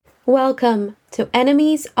Welcome to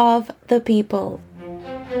Enemies of the People,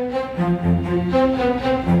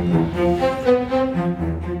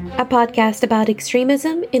 a podcast about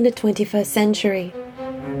extremism in the 21st century.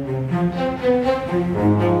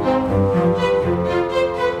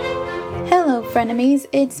 Hello, frenemies.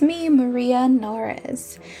 It's me, Maria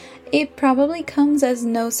Norris. It probably comes as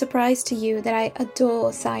no surprise to you that I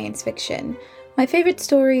adore science fiction. My favorite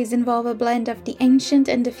stories involve a blend of the ancient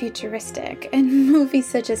and the futuristic, and movies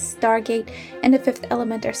such as Stargate and The Fifth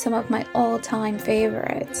Element are some of my all-time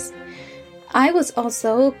favorites. As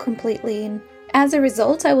a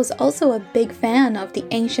result, I was also a big fan of the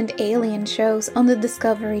ancient alien shows on the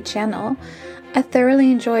Discovery Channel. I thoroughly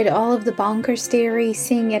enjoyed all of the bonkers theory,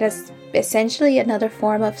 seeing it as essentially another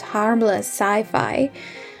form of harmless sci-fi.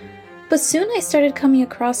 But soon I started coming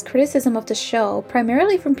across criticism of the show,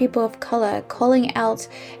 primarily from people of color, calling out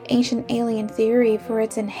ancient alien theory for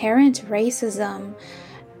its inherent racism,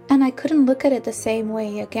 and I couldn't look at it the same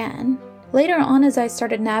way again. Later on, as I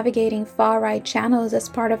started navigating far-right channels as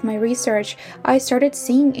part of my research, I started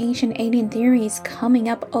seeing ancient alien theories coming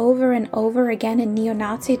up over and over again in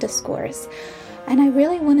neo-Nazi discourse, and I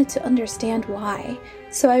really wanted to understand why.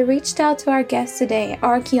 So I reached out to our guest today,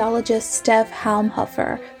 archaeologist Steph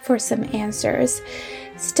Halmhofer, for some answers.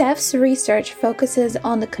 Steph's research focuses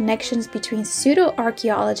on the connections between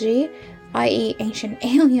pseudo-archaeology, i.e. ancient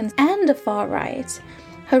aliens, and the far right.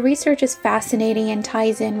 Her research is fascinating and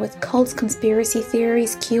ties in with cults, conspiracy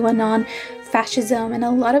theories, QAnon, fascism, and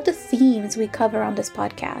a lot of the themes we cover on this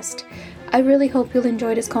podcast. I really hope you'll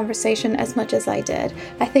enjoy this conversation as much as I did.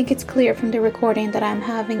 I think it's clear from the recording that I'm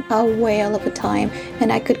having a whale of a time,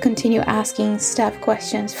 and I could continue asking Steph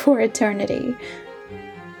questions for eternity.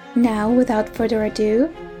 Now, without further ado,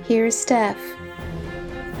 here's Steph.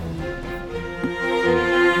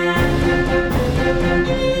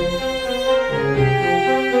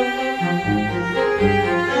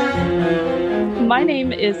 My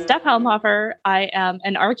name is Steph Halmhofer. I am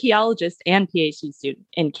an archaeologist and PhD student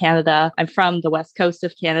in Canada. I'm from the west coast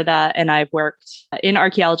of Canada, and I've worked in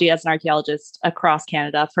archaeology as an archaeologist across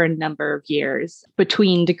Canada for a number of years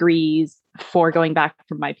between degrees before going back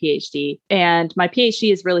for my PhD. And my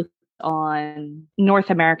PhD is really on North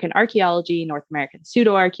American archaeology, North American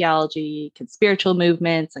pseudo-archaeology, conspiratorial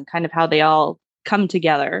movements, and kind of how they all come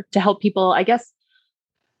together to help people, I guess,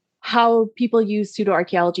 how people use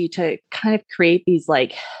pseudo-archaeology to kind of create these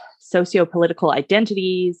like socio-political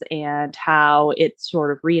identities, and how it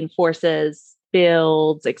sort of reinforces,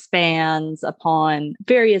 builds, expands upon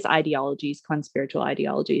various ideologies, conspiratorial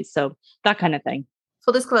ideologies. So that kind of thing.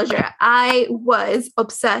 Full disclosure, I was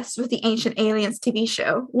obsessed with the Ancient Aliens TV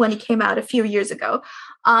show when it came out a few years ago.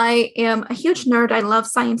 I am a huge nerd. I love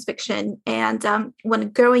science fiction. And when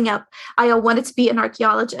growing up, I wanted to be an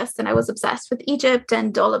archaeologist, and I was obsessed with Egypt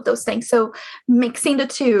and all of those things. So mixing the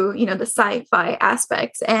two, the sci-fi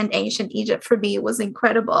aspects and ancient Egypt for me was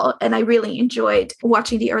incredible. And I really enjoyed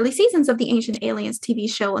watching the early seasons of the Ancient Aliens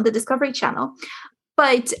TV show on the Discovery Channel.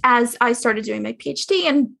 But as I started doing my PhD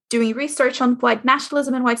and doing research on white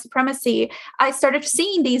nationalism and white supremacy, I started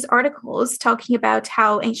seeing these articles talking about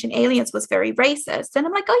how Ancient Aliens was very racist. And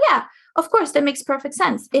I'm like, oh yeah, of course, that makes perfect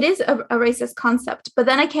sense. It is a racist concept. But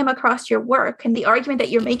then I came across your work, and the argument that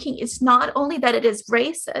you're making is not only that it is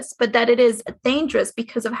racist, but that it is dangerous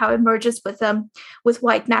because of how it merges with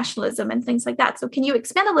white nationalism and things like that. So can you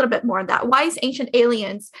expand a little bit more on that? Why is Ancient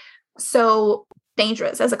Aliens so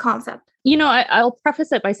dangerous as a concept? I'll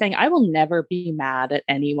preface it by saying I will never be mad at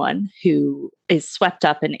anyone who is swept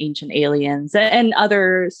up in Ancient Aliens and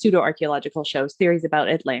other pseudo-archaeological shows, theories about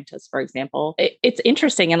Atlantis, for example. It's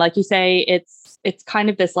interesting. And like you say, it's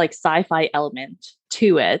kind of this like sci-fi element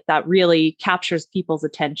to it that really captures people's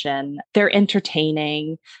attention. They're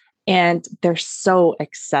entertaining, and they're so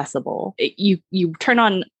accessible. You turn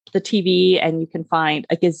on the TV and you can find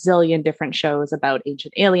a gazillion different shows about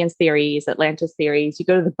ancient aliens theories, Atlantis theories. You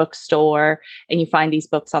go to the bookstore and you find these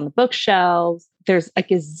books on the bookshelves. There's a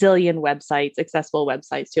gazillion websites, accessible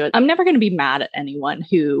websites to it. I'm never going to be mad at anyone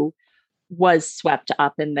who was swept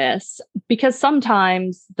up in this, because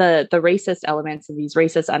sometimes the racist elements and these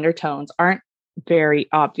racist undertones aren't very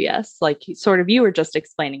obvious. Like sort of you were just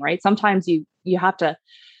explaining, right? Sometimes you have to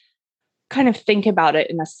kind of think about it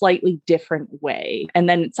in a slightly different way. And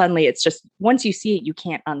then suddenly it's just, once you see it, you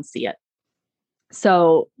can't unsee it.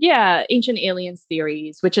 So yeah, ancient aliens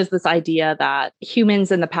theories, which is this idea that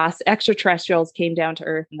humans in the past, extraterrestrials came down to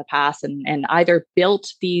Earth in the past and either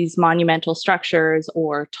built these monumental structures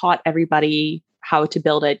or taught everybody how to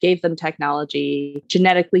build it, gave them technology,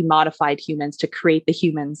 genetically modified humans to create the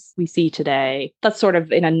humans we see today. That's sort of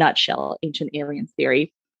in a nutshell, ancient aliens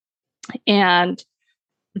theory. And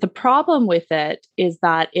the problem with it is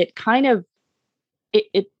that it kind of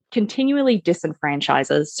it continually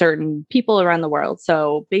disenfranchises certain people around the world.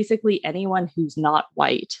 So basically anyone who's not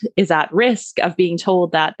white is at risk of being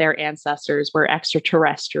told that their ancestors were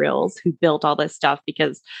extraterrestrials who built all this stuff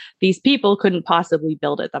because these people couldn't possibly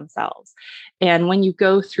build it themselves. And when you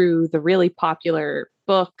go through the really popular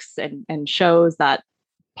books and shows that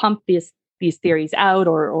pump these theories out,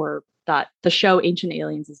 or that the show Ancient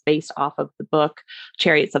Aliens is based off of the book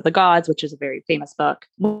Chariots of the Gods, which is a very famous book.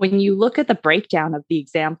 When you look at the breakdown of the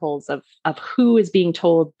examples of who is being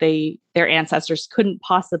told their ancestors couldn't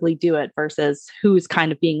possibly do it versus who's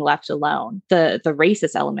kind of being left alone, the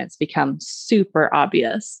racist elements become super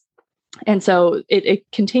obvious. And so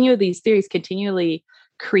these theories continually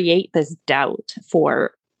create this doubt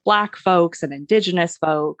for Black folks and Indigenous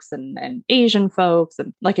folks and Asian folks.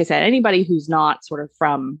 And like I said, anybody who's not sort of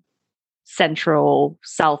from Central,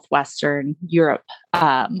 Southwestern Europe,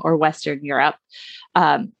 or Western Europe.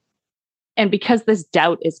 And because this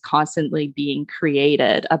doubt is constantly being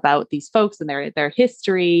created about these folks and their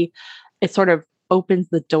history, it sort of opens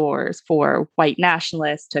the doors for white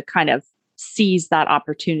nationalists to kind of seize that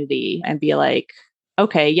opportunity and be like,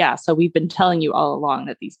 okay, yeah, so we've been telling you all along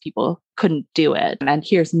that these people couldn't do it. And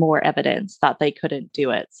here's more evidence that they couldn't do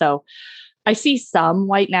it. So I see some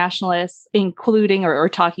white nationalists including or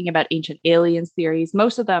talking about ancient aliens theories.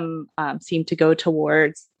 Most of them seem to go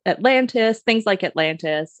towards Atlantis, things like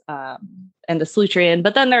Atlantis and the Solutrean.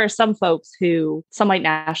 But then there are some white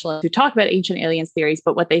nationalists who talk about ancient aliens theories.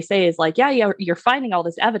 But what they say is like, yeah, you're finding all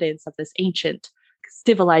this evidence of this ancient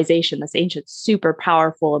civilization, this ancient, super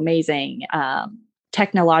powerful, amazing,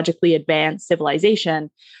 technologically advanced civilization,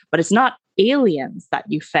 but it's not aliens that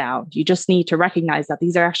you found. You just need to recognize that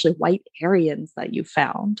these are actually white Aryans that you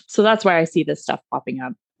found. So that's why I see this stuff popping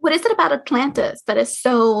up. What is it about Atlantis that is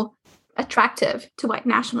so attractive to white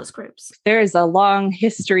nationalist groups? There is a long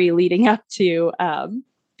history leading up to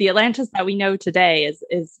the Atlantis that we know today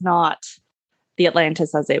is not the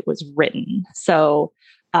Atlantis as it was written. So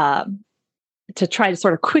to try to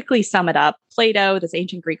sort of quickly sum it up, Plato, this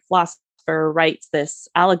ancient Greek philosopher, writes this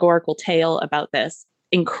allegorical tale about this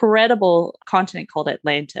incredible continent called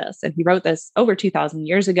Atlantis. And he wrote this over 2,000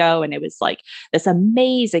 years ago. And it was like this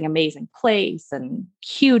amazing, amazing place and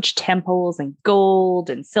huge temples and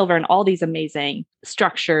gold and silver and all these amazing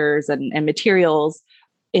structures and materials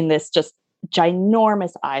in this just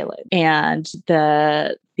ginormous island. And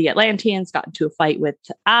the Atlanteans got into a fight with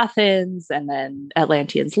Athens, and then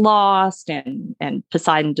Atlanteans lost, and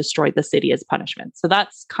Poseidon destroyed the city as punishment. So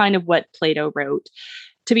that's kind of what Plato wrote.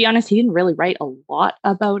 To be honest, he didn't really write a lot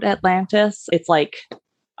about Atlantis. It's like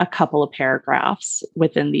a couple of paragraphs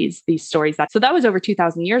within these stories. So that was over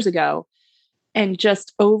 2,000 years ago. And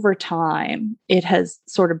just over time, it has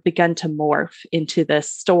sort of begun to morph into this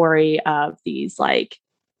story of these like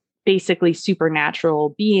basically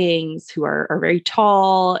supernatural beings who are very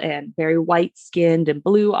tall and very white-skinned and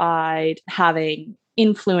blue-eyed, having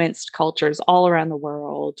influenced cultures all around the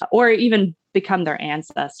world, or even become their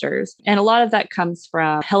ancestors. And a lot of that comes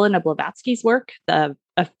from Helena Blavatsky's work, the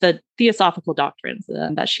Theosophical Doctrines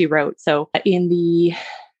that she wrote. So in the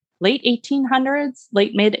mid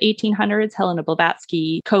 1800s, Helena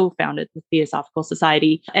Blavatsky co-founded the Theosophical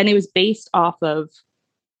Society, and it was based off of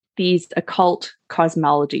these occult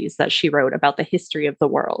cosmologies that she wrote about the history of the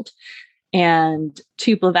world. And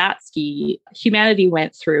to Blavatsky, humanity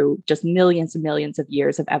went through just millions and millions of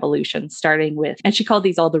years of evolution, starting with, and she called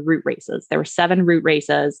these all the root races. There were 7 root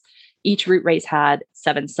races. Each root race had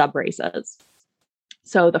 7 sub-races.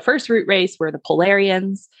 So the first root race were the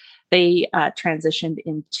Polarians. They transitioned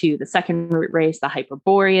into the second root race, the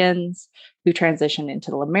Hyperboreans, who transitioned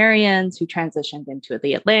into the Lemurians, who transitioned into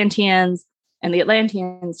the Atlanteans. And the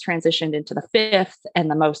Atlanteans transitioned into the 5th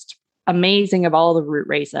and the most amazing of all the root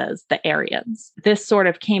races, the Aryans. This sort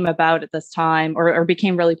of came about at this time, or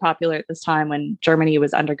became really popular at this time when Germany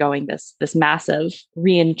was undergoing this massive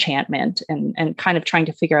re-enchantment and kind of trying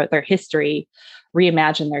to figure out their history,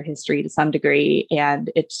 reimagine their history to some degree.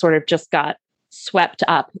 And it sort of just got swept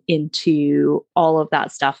up into all of that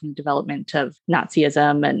stuff and development of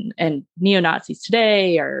Nazism, and neo-Nazis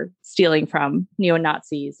today are stealing from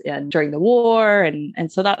neo-Nazis during the war.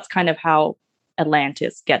 And so that's kind of how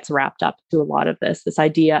Atlantis gets wrapped up to a lot of this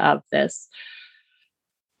idea of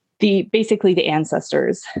basically the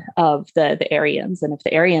ancestors of the Aryans. And if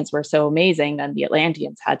the Aryans were so amazing, then the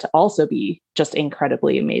Atlanteans had to also be just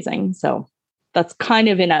incredibly amazing. So that's kind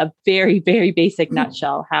of in a very, very basic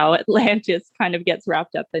nutshell how Atlantis kind of gets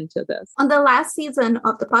wrapped up into this. On the last season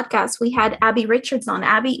of the podcast, we had Abby Richards on.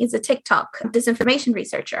 Abby is a TikTok disinformation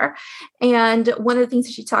researcher. And one of the things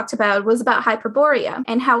that she talked about was about Hyperborea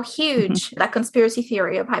and how huge that conspiracy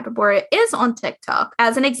theory of Hyperborea is on TikTok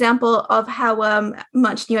as an example of how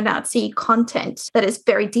much neo-Nazi content that is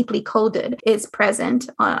very deeply coded is present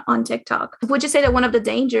on TikTok. Would you say that one of the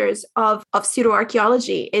dangers of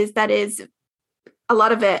pseudo-archaeology is that a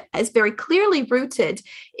lot of it is very clearly rooted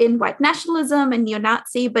in white nationalism and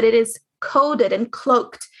neo-Nazi, but it is coded and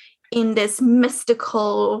cloaked in this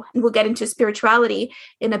mystical, and we'll get into spirituality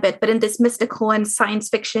in a bit, but in this mystical and science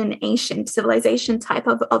fiction, ancient civilization type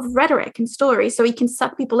of rhetoric and story. So you can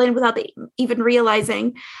suck people in without even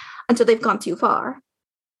realizing until they've gone too far.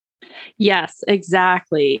 Yes,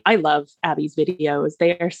 exactly. I love Abby's videos.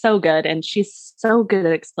 They are so good. And she's so good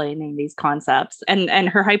at explaining these concepts. And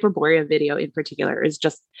her Hyperborea video in particular is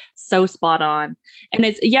just so spot on. And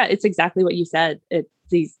it's exactly what you said.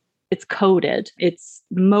 It's coded. It's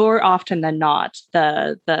more often than not,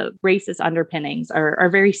 the racist underpinnings are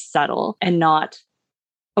very subtle and not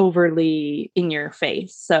overly in your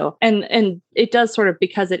face. So, and it does sort of,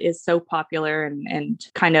 because it is so popular and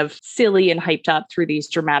kind of silly and hyped up through these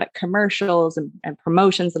dramatic commercials and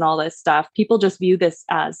promotions and all this stuff, people just view this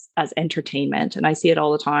as entertainment. And I see it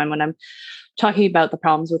all the time when I'm talking about the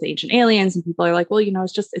problems with Ancient Aliens, and people are like, well,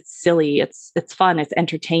 it's silly, it's fun, it's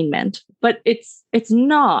entertainment, but it's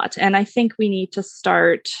not. And I think we need to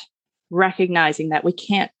start recognizing that we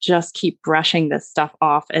can't just keep brushing this stuff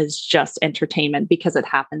off as just entertainment because it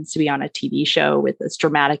happens to be on a TV show with this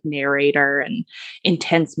dramatic narrator and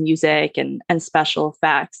intense music and special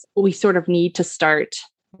effects. We sort of need to start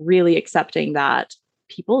really accepting that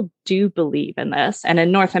people do believe in this. And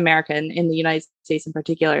in North America and in the United States in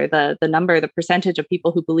particular, the percentage of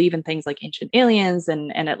people who believe in things like Ancient Aliens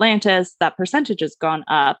and Atlantis, that percentage has gone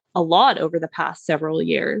up a lot over the past several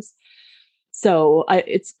years. So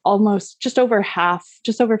it's almost just over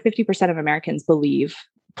 50% of Americans believe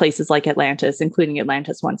places like Atlantis, including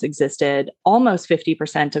Atlantis, once existed. Almost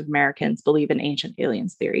 50% of Americans believe in Ancient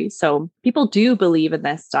Aliens theories. So people do believe in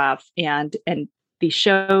this stuff, and these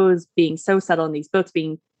shows being so subtle and these books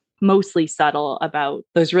being mostly subtle about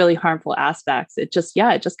those really harmful aspects, it just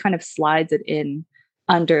kind of slides it in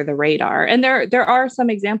under the radar. And there are some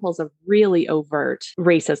examples of really overt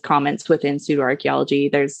racist comments within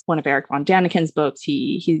pseudoarchaeology. There's one of Eric von Daniken's books.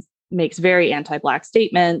 He makes very anti-Black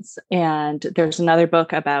statements. And there's another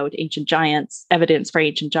book about ancient giants, evidence for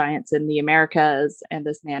ancient giants in the Americas. And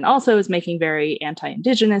this man also is making very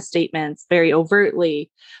anti-Indigenous statements, very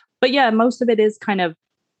overtly. But yeah, most of it is kind of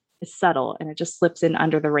subtle, and it just slips in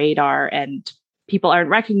under the radar, and people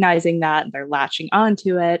aren't recognizing that, and they're latching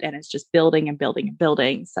onto it, and it's just building and building and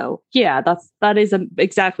building. So yeah, that is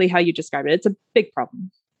exactly how you describe it. It's a big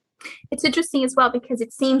problem. It's interesting as well, because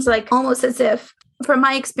it seems like almost as if, from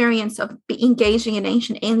my experience of engaging in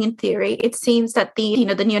ancient alien theory, it seems that the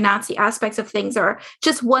neo-Nazi aspects of things are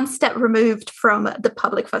just one step removed from the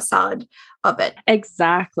public facade of it.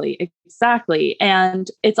 Exactly.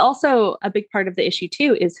 And it's also a big part of the issue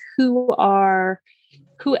too, is who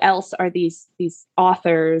else are these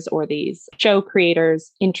authors or these show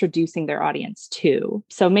creators introducing their audience to?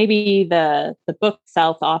 So maybe the book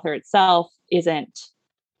itself, the author itself, isn't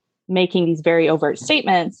making these very overt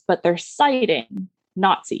statements, but they're citing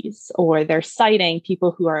Nazis, or they're citing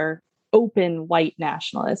people who are open white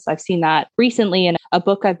nationalists. I've seen that recently in a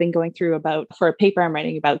book I've been going through for a paper I'm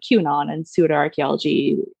writing about QAnon and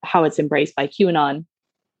pseudoarchaeology, how it's embraced by QAnon.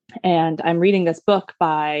 And I'm reading this book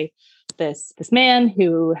by this man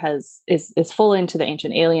who is full into the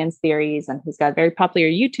Ancient Aliens theories, and who's got a very popular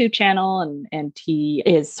YouTube channel, and he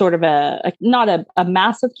is sort of not a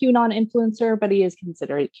massive QAnon influencer, but he is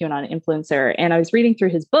considered a QAnon influencer. And I was reading through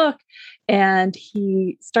his book, and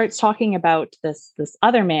he starts talking about this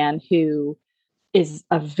other man who is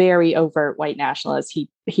a very overt white nationalist.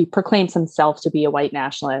 He proclaims himself to be a white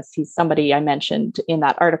nationalist. He's somebody I mentioned in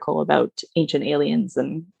that article about Ancient Aliens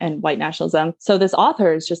and white nationalism. So this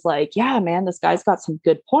author is just like, yeah, man, this guy's got some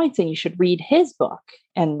good points, and you should read his book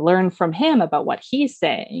and learn from him about what he's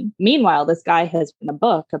saying. Meanwhile, this guy has written a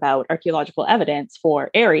book about archaeological evidence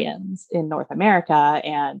for Aryans in North America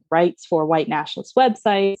and writes for white nationalist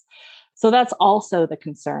websites. So that's also the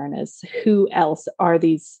concern, is who else are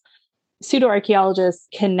these pseudoarchaeologists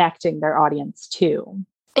connecting their audience to?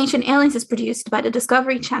 Ancient Aliens is produced by the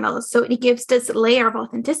Discovery Channel, so it gives this layer of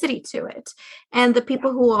authenticity to it. And the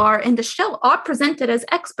people who are in the show are presented as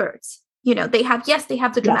experts they have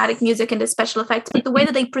the dramatic music and the special effects, but the way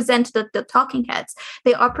that they present the talking heads,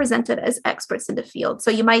 they are presented as experts in the field.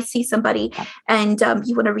 So you might see somebody and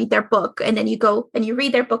you want to read their book, and then you go and you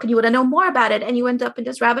read their book and you want to know more about it, and you end up in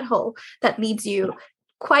this rabbit hole that leads you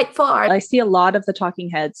quite far. I see a lot of the talking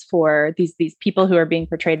heads for these people who are being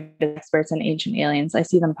portrayed as experts in Ancient Aliens. I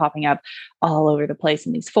see them popping up all over the place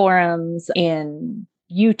in these forums, in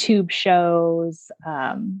YouTube shows,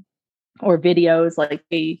 or videos. Like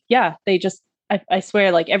they just, I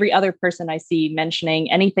swear, like every other person I see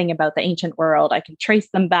mentioning anything about the ancient world, I can trace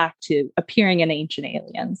them back to appearing in Ancient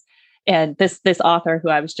Aliens. And this author who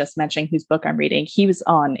I was just mentioning, whose book I'm reading, he was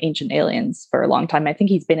on Ancient Aliens for a long time. I think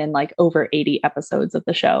he's been in like over 80 episodes of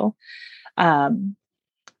the show.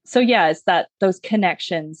 So yeah, it's that those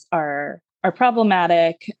connections are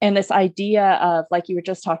problematic. And this idea of, like you were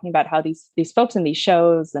just talking about, how these folks in these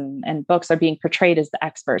shows and books are being portrayed as the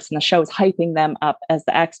experts, and the show is hyping them up as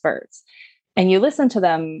the experts. And you listen to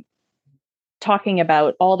them talking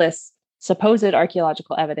about all this supposed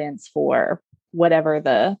archaeological evidence for whatever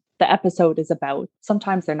the episode is about.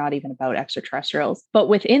 Sometimes they're not even about extraterrestrials, but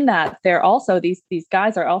within that, they're also these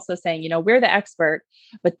guys are also saying, we're the expert,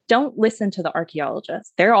 but don't listen to the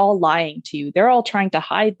archaeologists. They're all lying to you. They're all trying to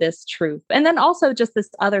hide this truth. And then also just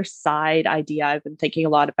this other side idea I've been thinking a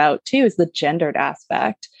lot about too is the gendered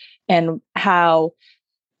aspect, and how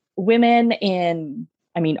women in,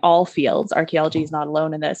 all fields, archaeology is not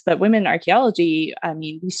alone in this, but women in archaeology,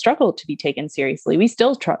 we struggle to be taken seriously. We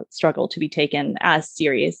still struggle to be taken as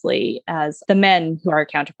seriously as the men who are our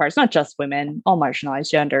counterparts, not just women, all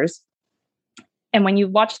marginalized genders. And when you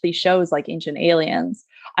watch these shows like Ancient Aliens,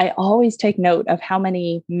 I always take note of how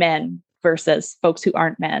many men versus folks who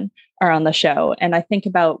aren't men are on the show. And I think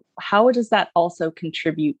about, how does that also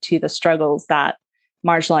contribute to the struggles that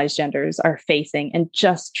marginalized genders are facing and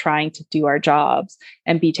just trying to do our jobs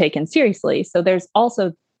and be taken seriously? So there's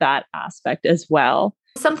also that aspect as well.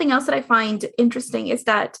 Something else that I find interesting is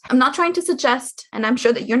that I'm not trying to suggest, and I'm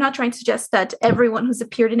sure that you're not trying to suggest, that everyone who's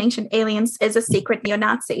appeared in Ancient Aliens is a secret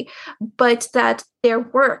neo-Nazi, but that their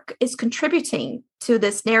work is contributing to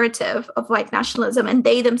this narrative of white nationalism, and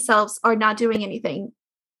they themselves are not doing anything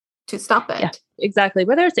to stop it. Yeah, exactly.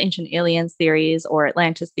 Whether it's Ancient Aliens theories or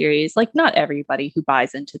Atlantis theories, like not everybody who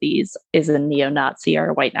buys into these is a neo-Nazi or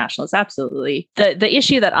a white nationalist. Absolutely. The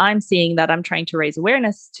issue that I'm seeing, that I'm trying to raise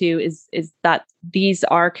awareness to, is that these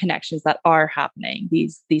are connections that are happening.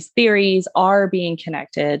 These theories are being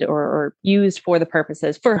connected or used for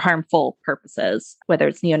harmful purposes, whether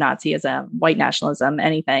it's neo-Nazism, white nationalism,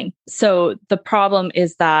 anything. So the problem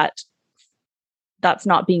is that that's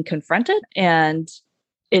not being confronted, and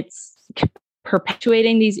it's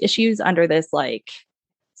perpetuating these issues under this, like,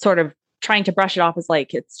 sort of trying to brush it off as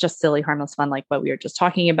like it's just silly, harmless fun, like what we were just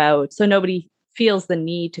talking about. So nobody feels the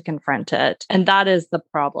need to confront it. And that is the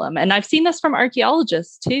problem. And I've seen this from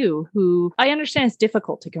archaeologists too, who I understand it's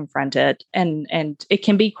difficult to confront it. And it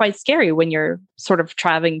can be quite scary when you're sort of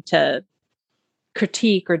trying to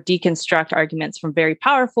critique or deconstruct arguments from very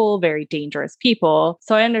powerful, very dangerous people.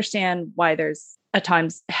 So I understand why there's at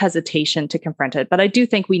times hesitation to confront it, but I do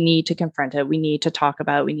think we need to confront it. We need to talk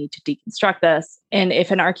about, we need to deconstruct this. And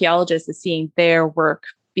if an archaeologist is seeing their work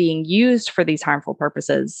being used for these harmful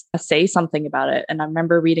purposes, say something about it. And I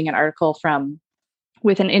remember reading an article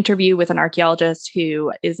with an interview with an archaeologist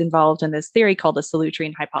who is involved in this theory called the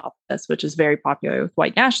Solutrean hypothesis, which is very popular with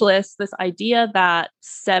white nationalists. This idea that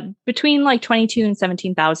between like 22 and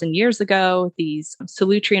 17,000 years ago, these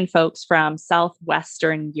Solutrean folks from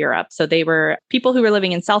southwestern Europe, so they were people who were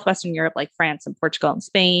living in southwestern Europe, like France and Portugal and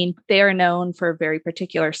Spain. They are known for a very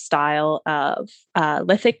particular style of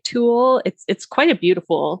lithic tool. It's quite a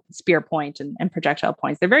beautiful spear point and projectile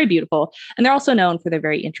points. They're very beautiful. And they're also known for their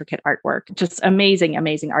very intricate artwork, just amazing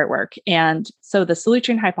artwork. And so the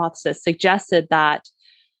Solutrean hypothesis suggested that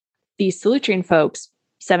these Solutrean folks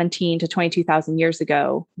 17 to 22,000 years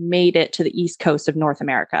ago made it to the east coast of North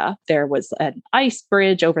America. There was an ice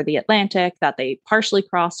bridge over the Atlantic that they partially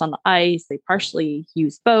crossed on the ice. They partially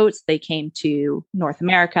used boats. They came to North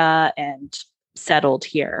America and settled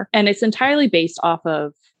here. And it's entirely based off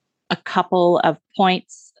of a couple of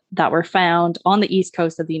points that were found on the east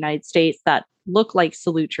coast of the United States that look like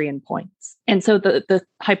Solutrean points. And so the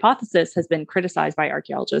hypothesis has been criticized by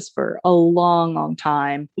archaeologists for a long, long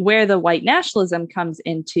time. Where the white nationalism comes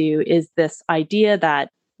into is this idea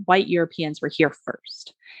that white Europeans were here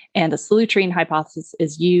first. And the Solutrean hypothesis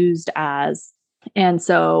is used as, and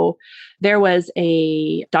so there was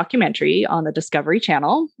a documentary on the Discovery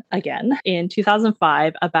Channel, again, in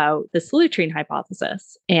 2005 about the Solutrean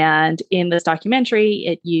hypothesis. And in this documentary,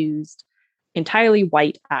 it used entirely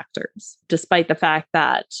white actors, despite the fact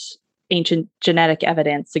that ancient genetic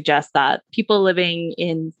evidence suggests that people living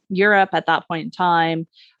in Europe at that point in time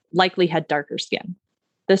likely had darker skin.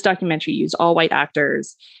 This documentary used all white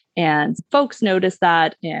actors, and folks noticed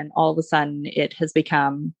that, and all of a sudden it has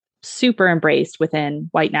become super embraced within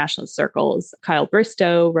white nationalist circles. Kyle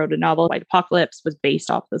Bristow wrote a novel, White Apocalypse, was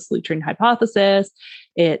based off the Solutrean hypothesis.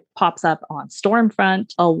 It pops up on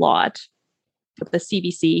Stormfront a lot. The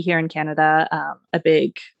CBC here in Canada, a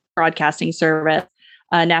big broadcasting service,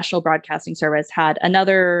 national broadcasting service, had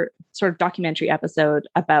another sort of documentary episode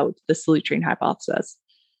about the Solutrean hypothesis.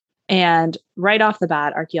 And right off the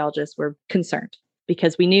bat, archaeologists were concerned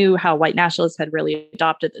because we knew how white nationalists had really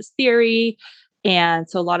adopted this theory. And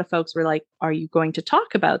so a lot of folks were like, are you going to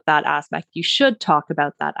talk about that aspect? You should talk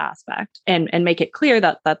about that aspect and make it clear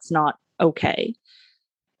that that's not okay.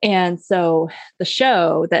 And so the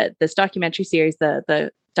show, that this documentary series,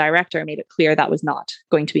 the director made it clear that was not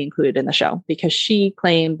going to be included in the show because she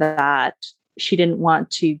claimed that she didn't want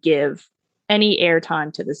to give any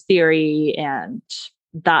airtime to this theory, and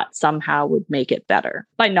that somehow would make it better.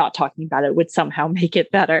 By not talking about it would somehow make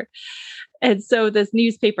it better. And so this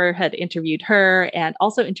newspaper had interviewed her and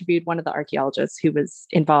also interviewed one of the archaeologists who was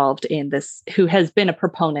involved in this, who has been a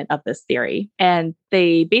proponent of this theory. And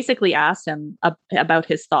they basically asked him about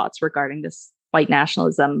his thoughts regarding this white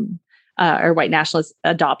nationalism or white nationalist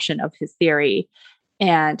adoption of his theory.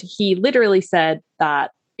 And he literally said,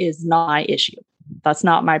 that is not my issue. That's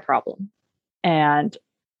not my problem. And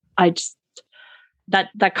I just,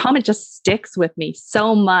 that comment just sticks with me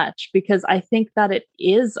so much because I think that it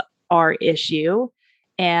is our issue,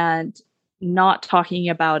 and not talking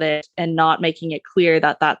about it and not making it clear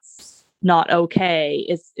that that's not okay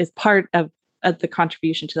is part of the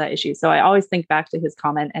contribution to that issue. So I always think back to his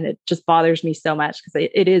comment, and it just bothers me so much because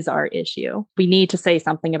it is our issue. We need to say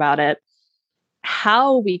something about it.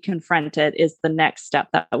 How we confront it is the next step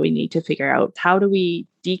that we need to figure out. How do we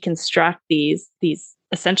deconstruct these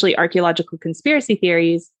essentially archaeological conspiracy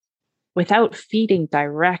theories without feeding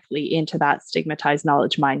directly into that stigmatized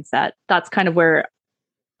knowledge mindset? That's kind of where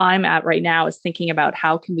I'm at right now, is thinking about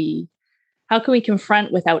how can we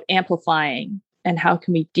confront without amplifying, and how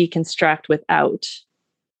can we deconstruct without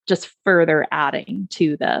just further adding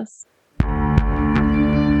to this.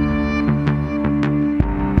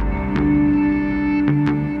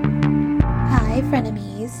 Hi,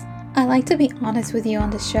 frenemies. I like to be honest with you on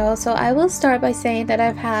the show, so I will start by saying that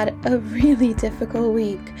I've had a really difficult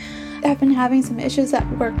week. I've been having some issues at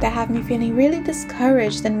work that have me feeling really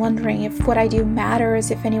discouraged and wondering if what I do matters,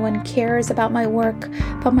 if anyone cares about my work,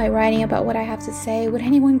 about my writing, about what I have to say. Would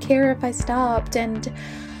anyone care if I stopped? And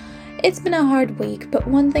it's been a hard week, but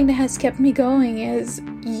one thing that has kept me going is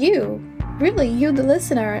you. Really, you, the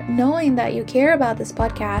listener, knowing that you care about this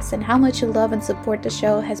podcast and how much you love and support the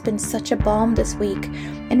show has been such a balm this week.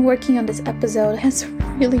 And working on this episode has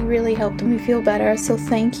really, really helped me feel better. So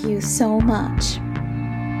thank you so much.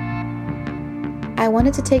 I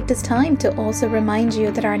wanted to take this time to also remind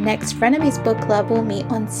you that our next Frenemies Book Club will meet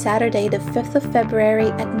on Saturday, the 5th of February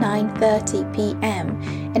at 9:30 p.m.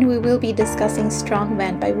 and we will be discussing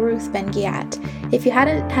Strongmen by Ruth Ben-Ghiat. If you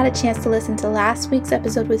hadn't had a chance to listen to last week's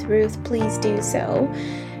episode with Ruth, please do so.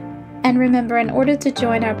 And remember, in order to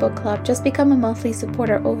join our book club, just become a monthly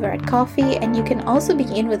supporter over at Ko-fi, and you can also be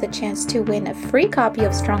in with a chance to win a free copy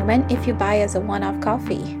of Strongmen if you buy as a one-off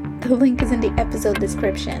coffee. The link is in the episode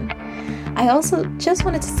description. I also just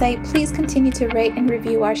wanted to say, please continue to rate and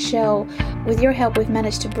review our show. With your help, we've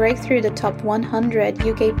managed to break through the top 100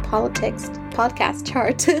 UK politics podcast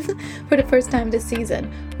chart for the first time this season.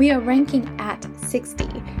 We are ranking at 60.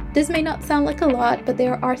 This may not sound like a lot, but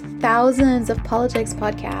there are thousands of politics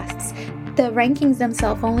podcasts. The rankings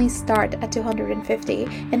themselves only start at 250,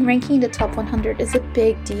 and ranking the top 100 is a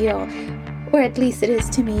big deal. Or at least it is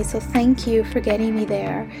to me, so thank you for getting me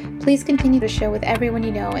there. Please continue to share with everyone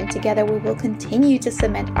you know, and together we will continue to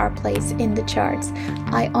cement our place in the charts.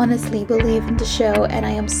 I honestly believe in the show, and I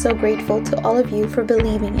am so grateful to all of you for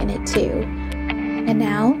believing in it too. And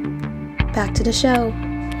now, back to the show.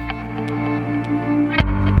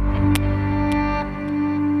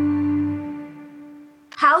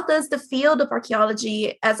 How does the field of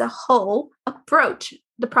archaeology as a whole approach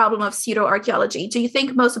the problem of pseudo-archaeology? Do you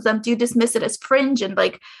think most of them do dismiss it as fringe and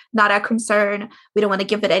like not our concern, we don't want to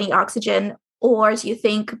give it any oxygen? Or do you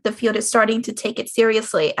think the field is starting to take it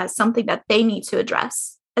seriously as something that they need to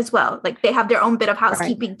address as well? Like they have their own bit of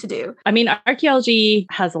housekeeping to do. I mean, archaeology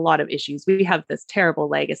has a lot of issues. We have this terrible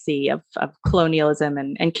legacy of colonialism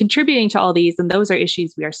and contributing to all these. And those are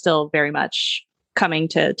issues we are still very much coming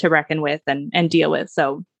to reckon with and deal with.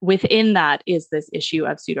 So within that is this issue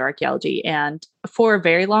of pseudo-archaeology. And for a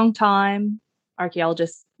very long time,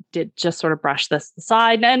 archaeologists did just sort of brush this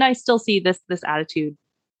aside. And I still see this attitude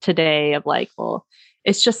today of like, well,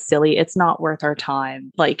 it's just silly. It's not worth our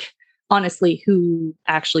time. Like, honestly, who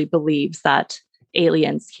actually believes that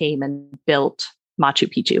aliens came and built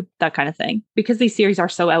Machu Picchu, that kind of thing? Because these theories are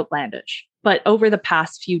so outlandish. But over the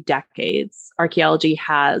past few decades, archaeology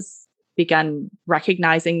has begun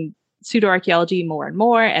recognizing pseudoarchaeology more and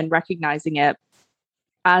more and recognizing it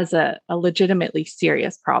as a legitimately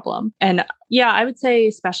serious problem. And yeah, I would say,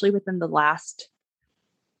 especially within the last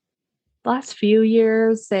few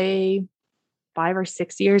years, say 5 or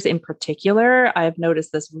 6 years in particular, I've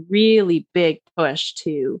noticed this really big push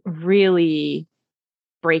to really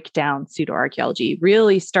break down pseudoarchaeology,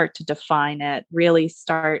 really start to define it, really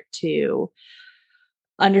start to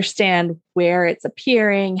understand where it's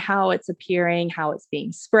appearing, how it's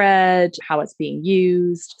being spread, how it's being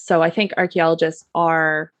used. So I think archaeologists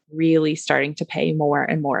are really starting to pay more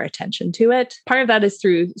and more attention to it. Part of that is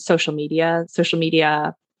through social media. Social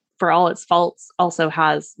media, for all its faults, also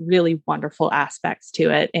has really wonderful aspects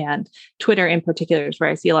to it. And Twitter in particular is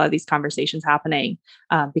where I see a lot of these conversations happening,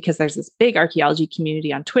 because there's this big archaeology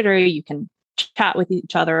community on Twitter. You can chat with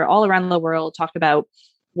each other all around the world, talk about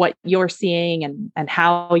what you're seeing and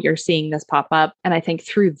how you're seeing this pop up. And I think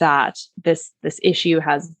through that, this issue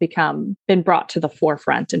has been brought to the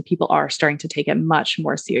forefront, and people are starting to take it much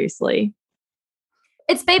more seriously.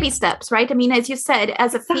 It's baby steps, right? I mean, as you said,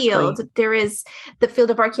 as a field, there is the field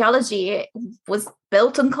of archaeology was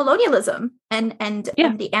built on colonialism and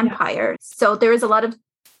the empire. So there is a lot of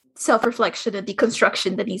self-reflection and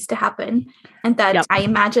deconstruction that needs to happen. And that I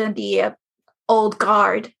imagine the old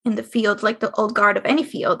guard in the field, like the old guard of any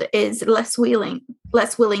field, is less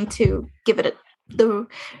willing to give it the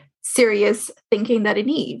serious thinking that it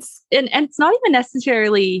needs. And it's not even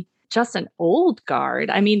necessarily just an old guard.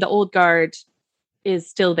 I mean, the old guard is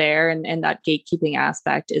still there, and that gatekeeping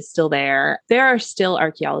aspect is still there. There are still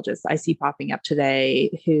archaeologists I see popping up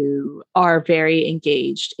today who are very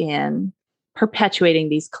engaged in perpetuating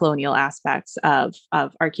these colonial aspects of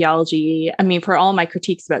archaeology. I mean, for all my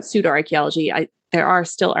critiques about pseudoarchaeology, there are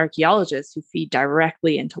still archaeologists who feed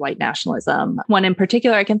directly into white nationalism. One in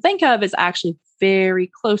particular I can think of is actually very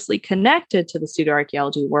closely connected to the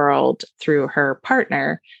pseudoarchaeology world through her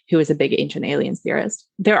partner, who is a big ancient aliens theorist.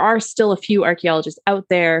 There are still a few archaeologists out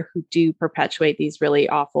there who do perpetuate these really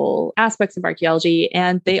awful aspects of archaeology,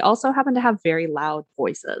 and they also happen to have very loud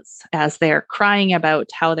voices as they're crying about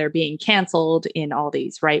how they're being canceled in all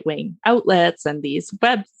these right-wing outlets and these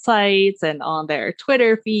websites and on their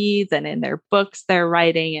Twitter feeds and in their books they're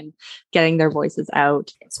writing and getting their voices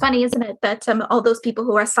out. It's funny, isn't it, that all those people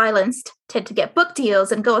who are silenced tend to get book deals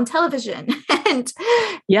and go on television and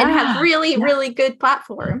have really good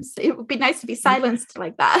platforms. It would be nice to be silenced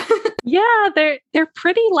like that. Yeah, they're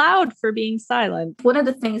pretty loud for being silent. One of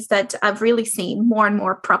the things that I've really seen more and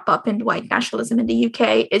more prop up in white nationalism in the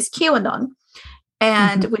UK is QAnon,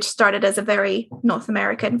 and which started as a very North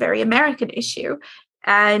American, very American issue.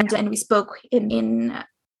 And we spoke in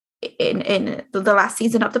the last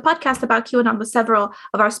season of the podcast about QAnon with several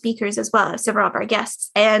of our speakers as well as several of our guests.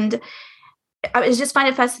 And I just find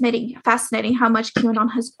it fascinating how much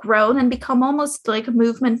QAnon has grown and become almost like a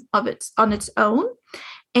movement on its own.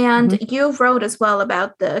 And you wrote as well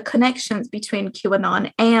about the connections between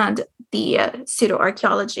QAnon and the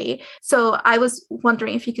pseudoarchaeology. So I was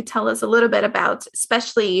wondering if you could tell us a little bit about,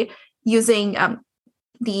 especially using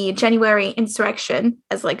the January insurrection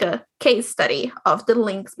as like a case study of the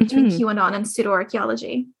links between QAnon and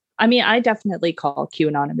pseudoarchaeology. I mean, I definitely call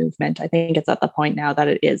QAnon a movement. I think it's at the point now that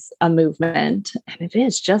it is a movement, and it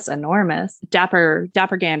is just enormous. Dapper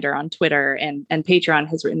Gander on Twitter and Patreon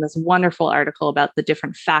has written this wonderful article about the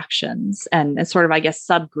different factions and sort of, I guess,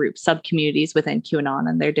 subgroups, sub-communities within QAnon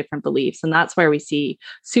and their different beliefs. And that's where we see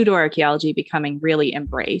pseudoarchaeology becoming really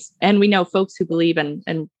embraced. And we know folks who believe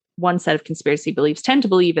in one set of conspiracy beliefs tend to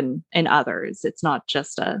believe in others. It's not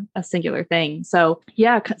just a singular thing. So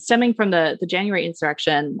yeah, stemming from the January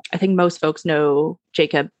insurrection, I think most folks know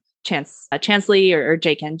Jacob Chansley or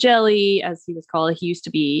Jake Angeli, as he was called. He used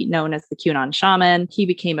to be known as the QAnon shaman. He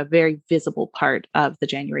became a very visible part of the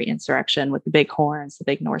January insurrection with the big horns, the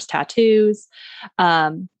big Norse tattoos.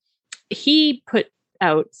 He put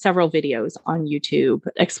out several videos on YouTube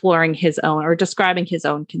exploring his own or describing his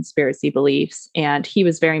own conspiracy beliefs. And he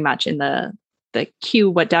was very much in the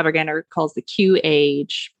what Dapper Gander calls the Q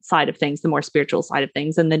age side of things, the more spiritual side of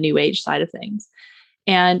things, and the new age side of things.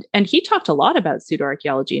 And he talked a lot about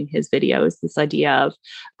pseudoarchaeology in his videos, this idea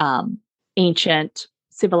of ancient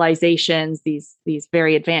civilizations, these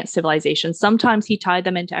very advanced civilizations. Sometimes he tied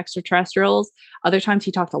them into extraterrestrials. Other times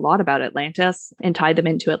he talked a lot about Atlantis and tied them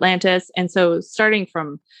into Atlantis. And so starting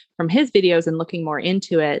from his videos and looking more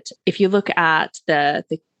into it, if you look at the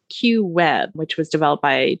Q Web, which was developed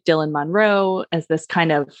by Dylan Munro as this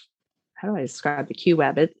kind of, how do I describe the Q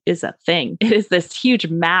Web? It is a thing. It is this huge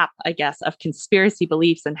map, I guess, of conspiracy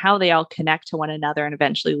beliefs and how they all connect to one another and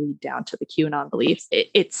eventually lead down to the QAnon beliefs.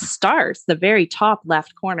 It starts, the very top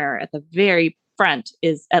left corner at the very front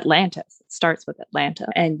is Atlantis. It starts with Atlanta.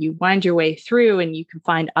 And you wind your way through and you can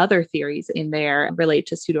find other theories in there related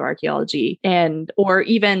to pseudoarchaeology or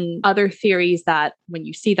even other theories that when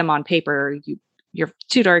you see them on paper, your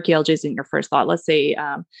pseudoarchaeology isn't your first thought. Let's say,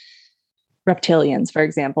 reptilians, for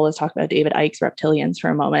example. Let's talk about David Icke's reptilians for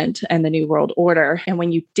a moment and the New World Order. And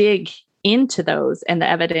when you dig into those and the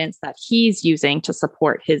evidence that he's using to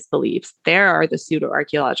support his beliefs, there are the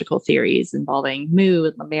pseudo-archaeological theories involving Mu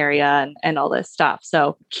and Lemuria and all this stuff.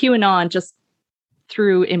 So QAnon, just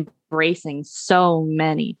through embracing so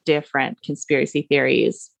many different conspiracy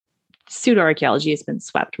theories, pseudo-archaeology has been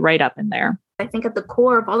swept right up in there. I think at the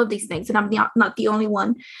core of all of these things, and I'm not the only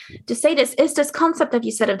one to say this, is this concept that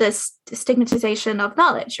you said of this stigmatization of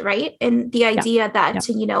knowledge, right? And the idea that,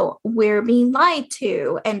 we're being lied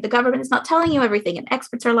to and the government is not telling you everything and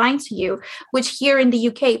experts are lying to you, which here in the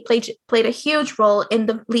UK played a huge role in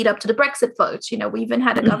the lead up to the Brexit vote. We even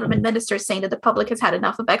had a government minister saying that the public has had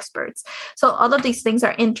enough of experts. So all of these things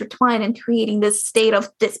are intertwined and creating this state of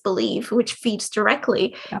disbelief, which feeds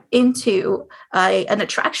directly into an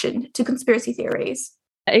attraction to conspiracy theories.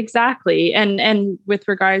 Exactly. And with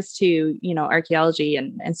regards to, archaeology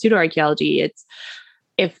and pseudoarchaeology, it's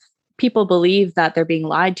if people believe that they're being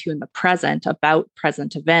lied to in the present about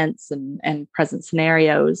present events and present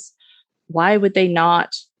scenarios, why would they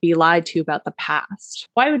not be lied to about the past?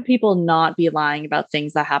 Why would people not be lying about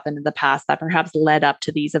things that happened in the past that perhaps led up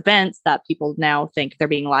to these events that people now think they're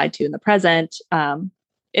being lied to in the present?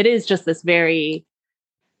 It is just this very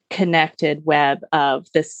connected web of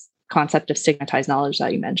this concept of stigmatized knowledge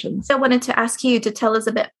that you mentioned. So I wanted to ask you to tell us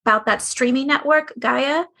a bit about that streaming network,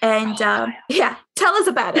 Gaia, and tell us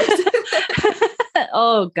about it.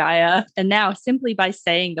 Oh, Gaia. And now simply by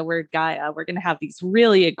saying the word Gaia, we're going to have these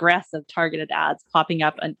really aggressive targeted ads popping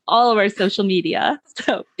up on all of our social media.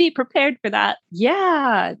 So be prepared for that.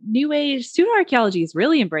 Yeah. New Age pseudoarchaeology is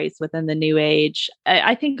really embraced within the New Age.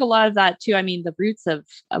 I think a lot of that too. I mean, the roots of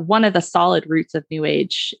one of the solid roots of New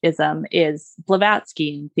Ageism is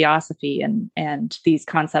Blavatsky and theosophy and these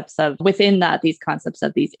concepts of within that, these concepts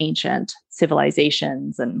of these ancient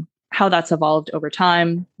civilizations and how that's evolved over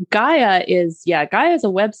time. Gaia is a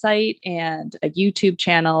website and a YouTube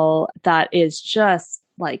channel that is just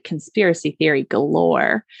like conspiracy theory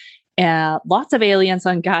galore. Lots of aliens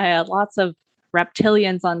on Gaia, lots of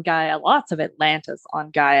reptilians on Gaia, lots of Atlantis on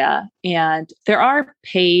Gaia. And there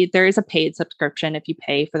is a paid subscription. If you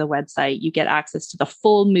pay for the website, you get access to the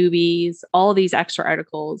full movies, all these extra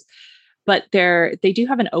articles. But they do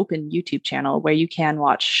have an open YouTube channel where you can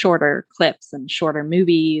watch shorter clips and shorter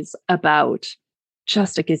movies about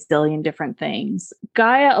just a gazillion different things.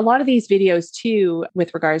 Gaia, a lot of these videos too,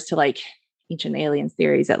 with regards to like ancient aliens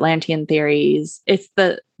theories, Atlantean theories, it's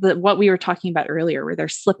the what we were talking about earlier, where they're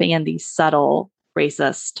slipping in these subtle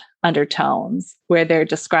racist undertones, where they're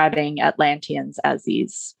describing Atlanteans as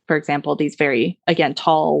these, for example, these very, again,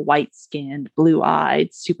 tall, white-skinned,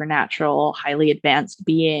 blue-eyed, supernatural, highly advanced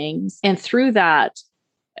beings. And through that,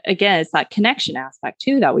 again, it's that connection aspect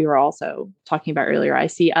too that we were also talking about earlier. I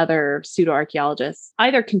see other pseudo-archaeologists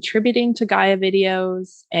either contributing to Gaia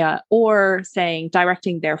videos or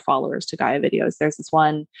directing their followers to Gaia videos. There's this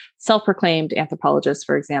one self-proclaimed anthropologist,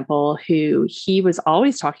 for example, who he was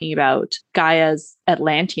always talking about Gaia's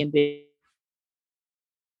Atlantean videos.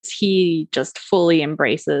 He just fully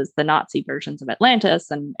embraces the Nazi versions of Atlantis,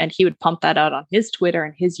 and he would pump that out on his Twitter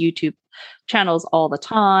and his YouTube channels all the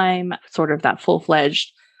time, sort of that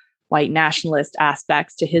full-fledged white nationalist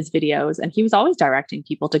aspects to his videos. And he was always directing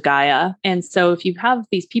people to Gaia. And so if you have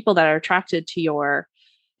these people that are attracted to your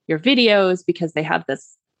videos because they have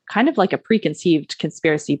this kind of like a preconceived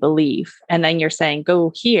conspiracy belief, and then you're saying,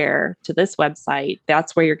 go here to this website,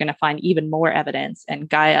 that's where you're going to find even more evidence. And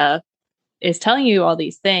Gaia is telling you all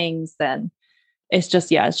these things, then it's just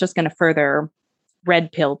going to further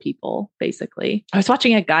red pill people, basically. I was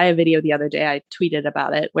watching a Gaia video the other day. I tweeted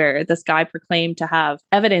about it, where this guy proclaimed to have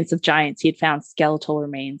evidence of giants. He had found skeletal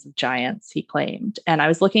remains of giants, he claimed. And I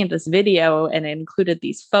was looking at this video and it included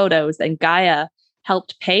these photos, and Gaia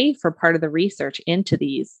helped pay for part of the research into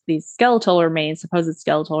these skeletal remains, supposed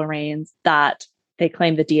skeletal remains, that they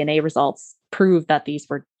claim the DNA results prove that these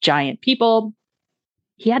were giant people.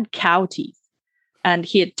 he had cow teeth, and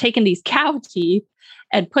he had taken these cow teeth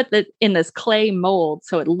and put it in this clay mold.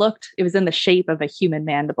 So it was in the shape of a human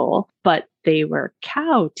mandible, but they were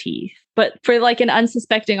cow teeth. But for like an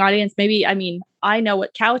unsuspecting audience, maybe, I mean, I know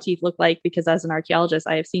what cow teeth look like because as an archaeologist,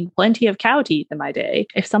 I have seen plenty of cow teeth in my day.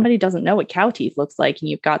 If somebody doesn't know what cow teeth looks like and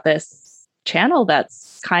you've got this channel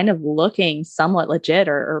that's kind of looking somewhat legit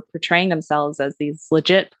or portraying themselves as these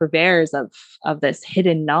legit purveyors of this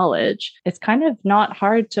hidden knowledge, it's kind of not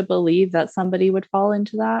hard to believe that somebody would fall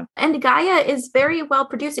into that. And Gaia is very well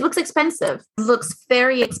produced. It looks expensive. It looks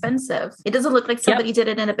very expensive. It doesn't look like somebody did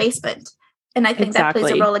it in a basement. And I think that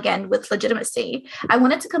plays a role again with legitimacy. I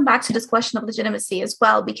wanted to come back to this question of legitimacy as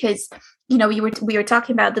well, because, you know, we were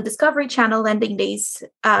talking about the Discovery Channel Ending Days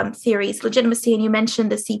series, Legitimacy, and you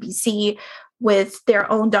mentioned the CBC with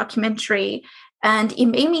their own documentary. And it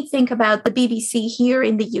made me think about the BBC here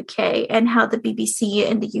in the UK and how the BBC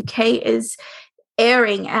in the UK is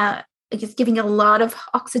airing is giving a lot of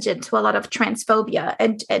oxygen to a lot of transphobia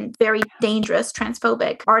and very dangerous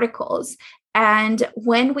transphobic articles. And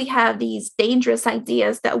when we have these dangerous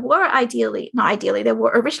ideas that were that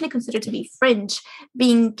were originally considered to be fringe,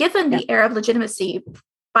 being given the air of legitimacy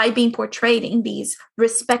by being portrayed in these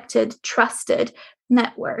respected, trusted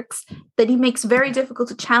networks, that it makes very difficult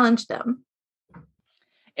to challenge them.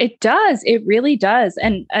 It does. It really does.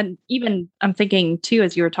 And even I'm thinking too,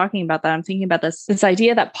 as you were talking about that, I'm thinking about this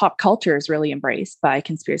idea that pop culture is really embraced by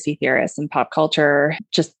conspiracy theorists, and pop culture,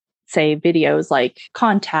 just say videos like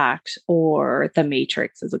Contact or The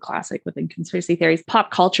Matrix is a classic within conspiracy theories.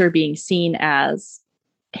 Pop culture being seen as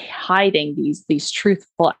hiding these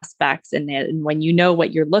truthful aspects in it. And when you know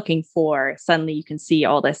what you're looking for, suddenly you can see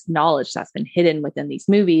all this knowledge that's been hidden within these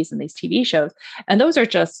movies and these TV shows. And those are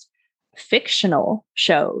just fictional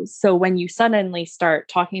shows. So when you suddenly start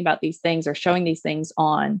talking about these things or showing these things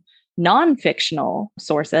on non-fictional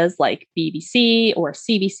sources like BBC or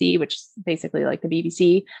CBC, which is basically like the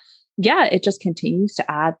BBC, it just continues to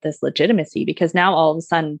add this legitimacy, because now all of a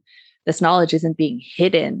sudden this knowledge isn't being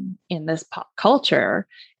hidden in this pop culture.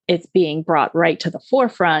 It's being brought right to the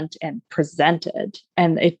forefront and presented.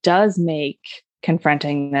 And it does make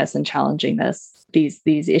confronting this and challenging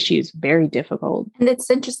these issues very difficult. And it's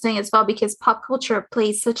interesting as well because pop culture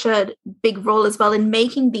plays such a big role as well in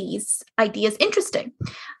making these ideas interesting.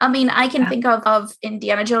 I mean, I can think of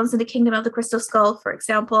Indiana Jones and the Kingdom of the Crystal Skull, for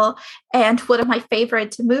example, and one of my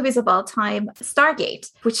favorite movies of all time, Stargate,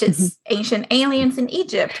 which is ancient aliens in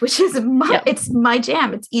Egypt, which is it's my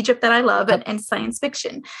jam. It's Egypt that I love and science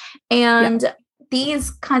fiction. And these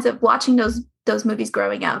kinds of watching those movies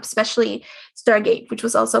growing up, especially Stargate, which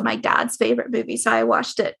was also my dad's favorite movie. So I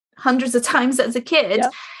watched it hundreds of times as a kid.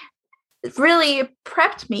 It really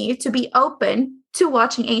prepped me to be open to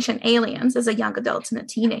watching Ancient Aliens as a young adult and a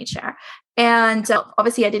teenager. And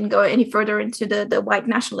obviously I didn't go any further into the white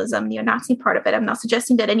nationalism, neo-Nazi part of it. I'm not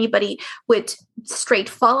suggesting that anybody would straight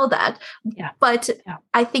follow that. But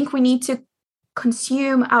I think we need to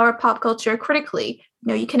consume our pop culture critically. You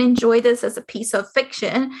know, you can enjoy this as a piece of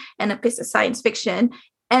fiction and a piece of science fiction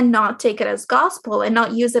and not take it as gospel and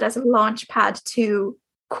not use it as a launch pad to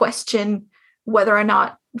question whether or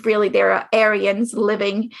not really there are Aryans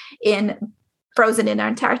living frozen in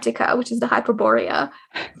Antarctica, which is the Hyperborea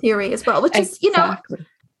theory as well, which is, you know,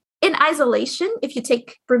 in isolation, if you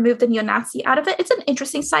remove the neo-Nazi out of it, it's an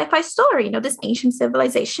interesting sci-fi story, you know, this ancient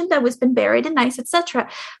civilization that was been buried in ice, etc.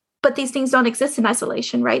 But these things don't exist in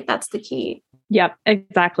isolation, right? That's the key. Yep,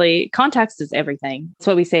 exactly. Context is everything. That's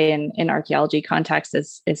what we say in archaeology. Context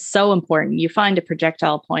is so important. You find a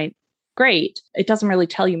projectile point, great. It doesn't really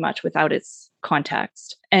tell you much without its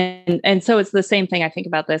context. And so it's the same thing I think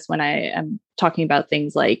about this when I am talking about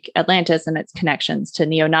things like Atlantis and its connections to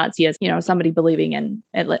neo-Nazis. You know, somebody believing in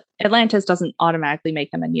Atlantis doesn't automatically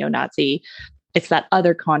make them a neo-Nazi. It's that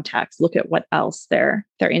other context. Look at what else they're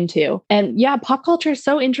into. And pop culture is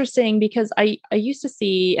so interesting because I used to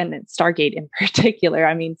see, and Stargate in particular,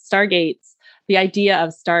 I mean, the idea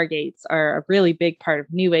of Stargates are a really big part of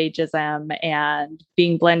New Ageism and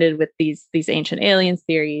being blended with these ancient aliens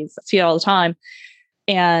theories. I see it all the time.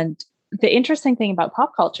 And the interesting thing about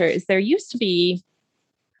pop culture is there used to be,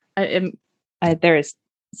 there is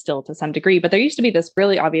still to some degree, but there used to be this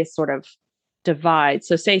really obvious sort of divide.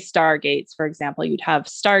 So say Stargates, for example, you'd have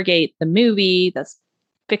Stargate, the movie, this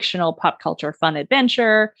fictional pop culture fun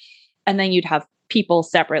adventure, and then you'd have people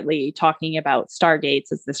separately talking about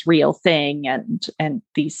Stargates as this real thing, and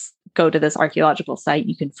these go to this archaeological site,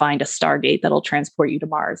 you can find a Stargate that'll transport you to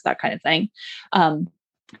Mars, that kind of thing.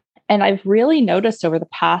 And I've really noticed over the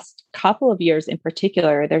past couple of years in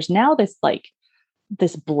particular, there's now this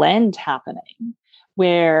blend happening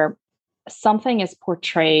where something is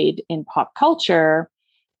portrayed in pop culture,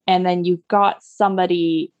 and then you've got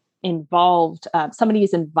somebody involved, somebody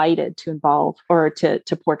is invited to involve or to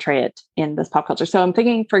portray it in this pop culture. So I'm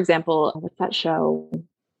thinking, for example, what's that show?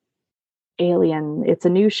 Alien. It's a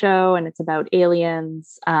new show and it's about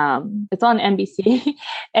aliens. It's on NBC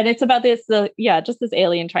and it's about just this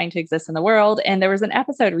alien trying to exist in the world. And there was an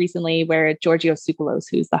episode recently where Giorgio Tsoukalos,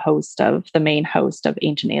 who's the main host of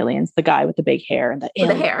Ancient Aliens, the guy with the big hair and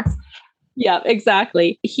the hair. Yeah,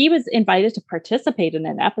 exactly. He was invited to participate in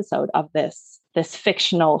an episode of this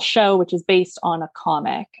fictional show, which is based on a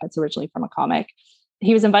comic. It's originally from a comic.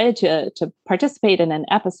 He was invited to participate in an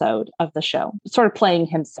episode of the show, sort of playing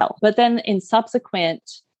himself. But then in subsequent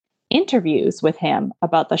interviews with him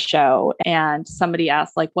about the show, and somebody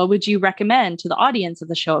asked, like, what would you recommend to the audience of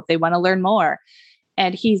the show if they want to learn more?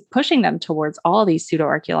 And he's pushing them towards all these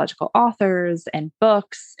pseudo-archaeological authors and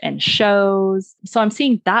books and shows. So I'm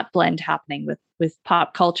seeing that blend happening with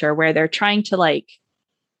pop culture, where they're trying to like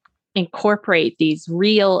incorporate these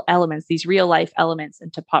real elements, these real life elements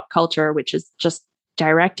into pop culture, which is just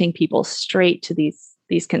directing people straight to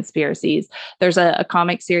these conspiracies. There's a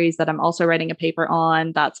comic series that I'm also writing a paper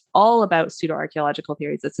on that's all about pseudo-archaeological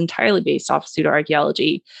theories. It's entirely based off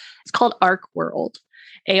pseudo-archaeology. It's called Ark World,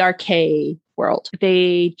 ARK World.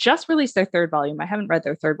 They just released their third volume. I haven't read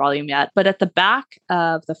their third volume yet, but at the back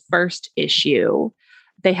of the first issue,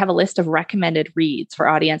 they have a list of recommended reads for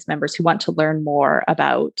audience members who want to learn more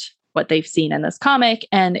about what they've seen in this comic.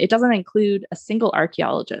 And it doesn't include a single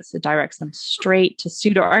archaeologist. It directs them straight to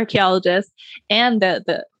pseudo-archaeologists. And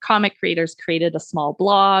the comic creators created a small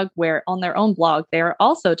blog where on their own blog, they're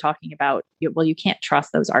also talking about, well, you can't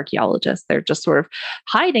trust those archaeologists. They're just sort of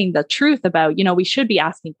hiding the truth about, we should be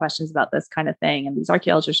asking questions about this kind of thing. And these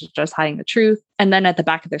archaeologists are just hiding the truth. And then at the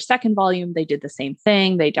back of their second volume, they did the same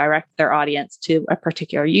thing. They direct their audience to a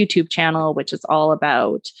particular YouTube channel, which is all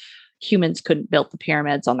about humans couldn't build the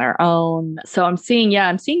pyramids on their own. So I'm seeing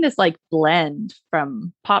this like blend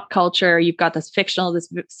from pop culture. You've got this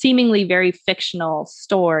seemingly very fictional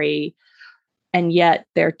story, and yet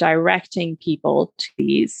they're directing people to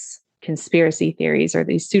these conspiracy theories or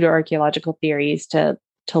these pseudo-archaeological theories to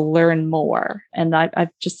learn more. And I've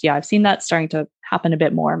seen that starting to happen a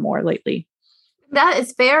bit more and more lately. That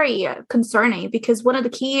is very concerning, because one of the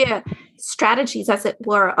key strategies, as it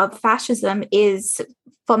were, of fascism is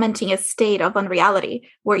fomenting a state of unreality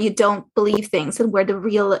where you don't believe things and where the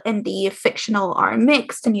real and the fictional are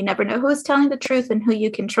mixed and you never know who's telling the truth and who you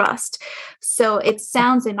can trust. So it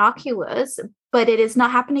sounds innocuous, but it is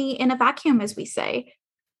not happening in a vacuum, as we say.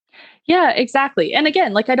 Yeah, exactly. And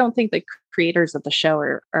again, like, I don't think the creators of the show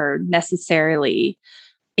are necessarily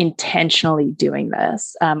intentionally doing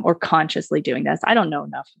this or consciously doing this. I don't know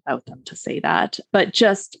enough about them to say that, but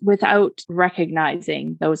just without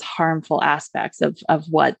recognizing those harmful aspects of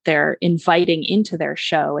what they're inviting into their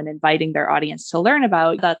show and inviting their audience to learn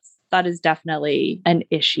about, that is definitely an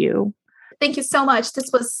issue. Thank you so much. This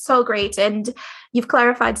was so great. And you've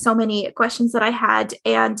clarified so many questions that I had.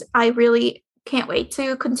 And I really can't wait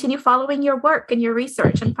to continue following your work and your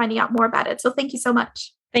research and finding out more about it. So thank you so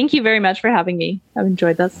much. Thank you very much for having me. I've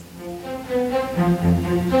enjoyed this.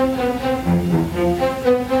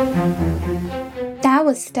 That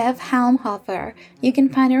was Steph Halmhofer. You can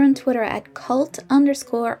find her on Twitter at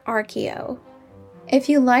cult_archeo. If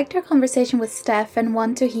you liked our conversation with Steph and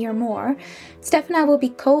want to hear more, Steph and I will be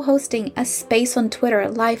co-hosting a Space on Twitter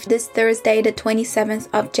live this Thursday, the 27th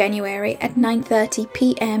of January at 9:30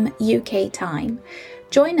 p.m. UK time.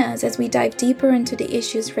 Join us as we dive deeper into the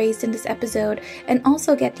issues raised in this episode and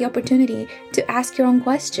also get the opportunity to ask your own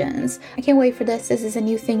questions. I can't wait for this. This is a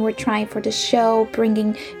new thing we're trying for the show,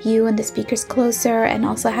 bringing you and the speakers closer and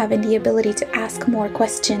also having the ability to ask more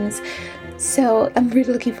questions. So I'm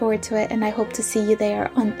really looking forward to it, and I hope to see you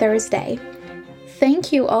there on Thursday.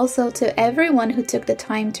 Thank you also to everyone who took the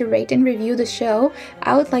time to rate and review the show.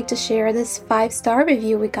 I would like to share this 5-star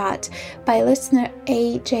review we got by listener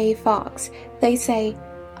AJ Fox. They say,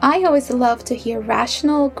 I always love to hear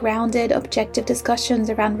rational, grounded, objective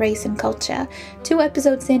discussions around race and culture. 2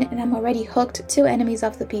 episodes in and I'm already hooked to Enemies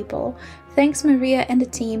of the People. Thanks Maria and the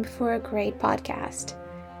team for a great podcast.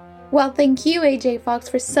 Well, thank you, AJ Fox,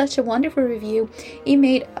 for such a wonderful review. You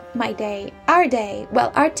made my day, our day.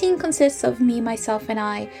 Well, our team consists of me, myself, and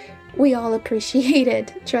I. We all appreciate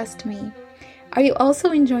it, trust me. Are you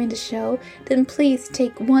also enjoying the show? Then please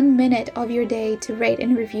take 1 minute of your day to rate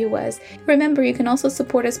and review us. Remember, you can also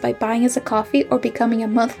support us by buying us a coffee or becoming a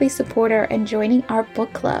monthly supporter and joining our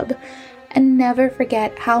book club. And never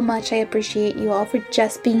forget how much I appreciate you all for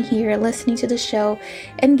just being here, listening to the show,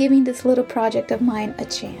 and giving this little project of mine a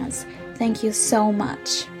chance. Thank you so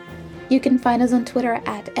much. You can find us on Twitter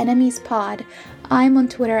at EnemiesPod. I'm on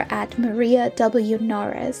Twitter at Maria W.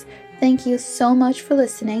 Norris. Thank you so much for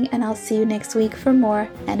listening, and I'll see you next week for more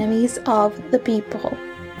Enemies of the People.